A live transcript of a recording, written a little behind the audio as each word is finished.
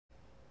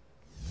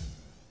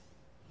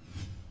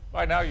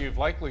By now, you've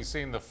likely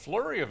seen the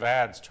flurry of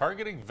ads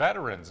targeting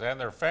veterans and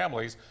their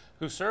families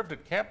who served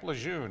at Camp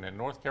Lejeune in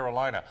North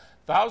Carolina.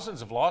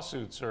 Thousands of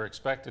lawsuits are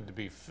expected to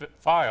be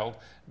filed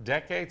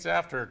decades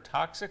after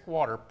toxic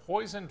water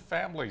poisoned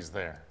families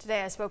there.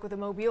 Today, I spoke with a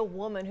Mobile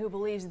woman who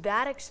believes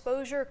that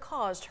exposure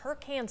caused her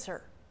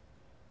cancer.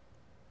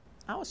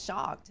 I was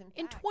shocked.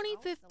 In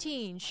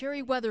 2015,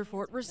 Sherry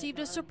Weatherford received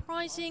a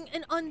surprising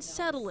and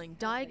unsettling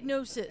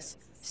diagnosis: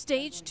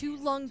 stage 2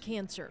 lung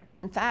cancer.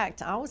 In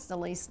fact, I was the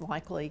least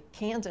likely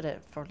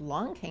candidate for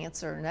lung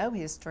cancer. No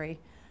history,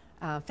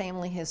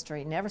 family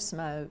history, never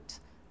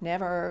smoked,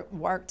 never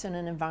worked in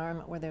an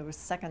environment where there was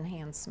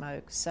secondhand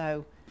smoke.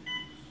 So,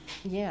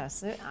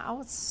 yes, I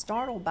was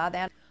startled by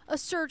that. A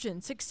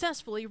surgeon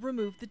successfully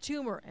removed the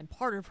tumor and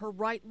part of her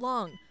right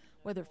lung.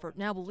 Weatherford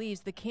now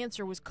believes the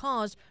cancer was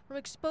caused from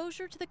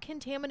exposure to the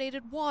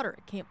contaminated water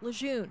at Camp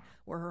Lejeune,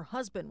 where her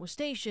husband was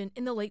stationed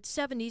in the late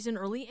 70s and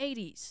early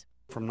 80s.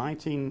 From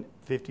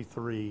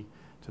 1953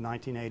 to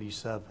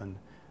 1987,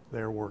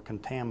 there were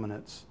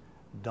contaminants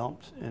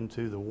dumped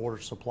into the water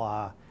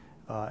supply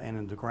and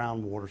in the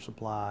groundwater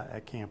supply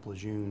at Camp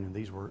Lejeune. And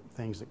these were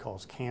things that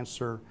caused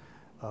cancer,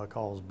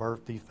 caused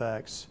birth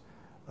defects,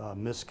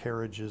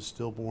 miscarriages,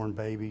 stillborn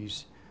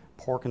babies,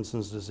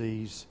 Parkinson's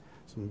disease,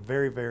 some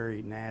very,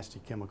 very nasty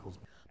chemicals.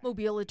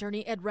 Mobile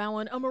attorney Ed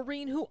Rowan, a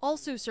Marine who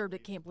also served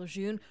at Camp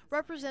Lejeune,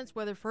 represents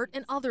Weatherford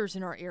and others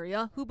in our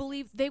area who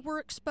believe they were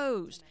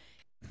exposed.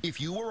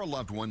 If you or a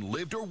loved one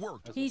lived or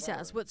worked. He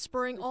says what's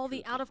spurring all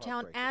the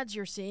out-of-town ads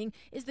you're seeing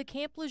is the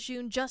Camp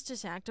Lejeune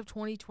Justice Act of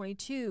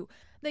 2022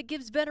 that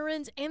gives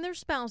veterans and their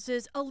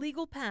spouses a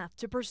legal path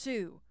to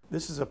pursue.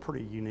 This is a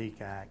pretty unique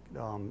act.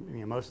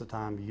 Most of the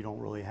time you don't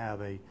really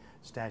have a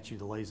statute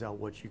that lays out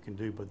what you can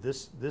do, but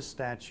this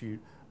statute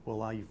will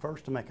allow you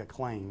first to make a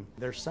claim.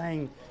 They're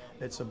saying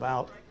it's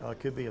about,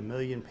 could be 1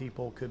 million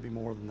people, could be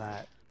more than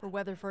that. For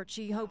Weatherford,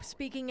 she hopes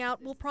speaking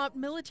out will prompt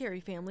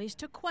military families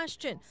to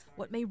question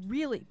what may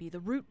really be the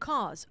root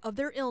cause of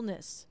their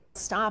illness.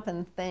 Stop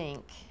and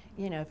think,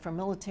 for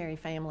military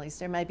families,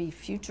 there may be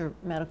future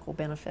medical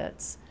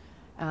benefits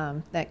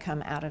that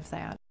come out of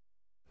that.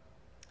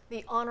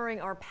 The Honoring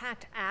Our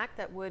Pact Act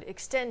that would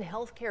extend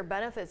health care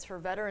benefits for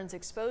veterans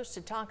exposed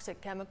to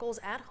toxic chemicals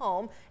at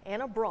home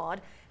and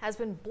abroad has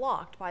been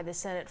blocked by the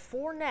Senate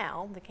for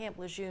now. The Camp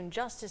Lejeune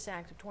Justice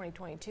Act of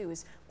 2022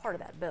 is part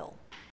of that bill.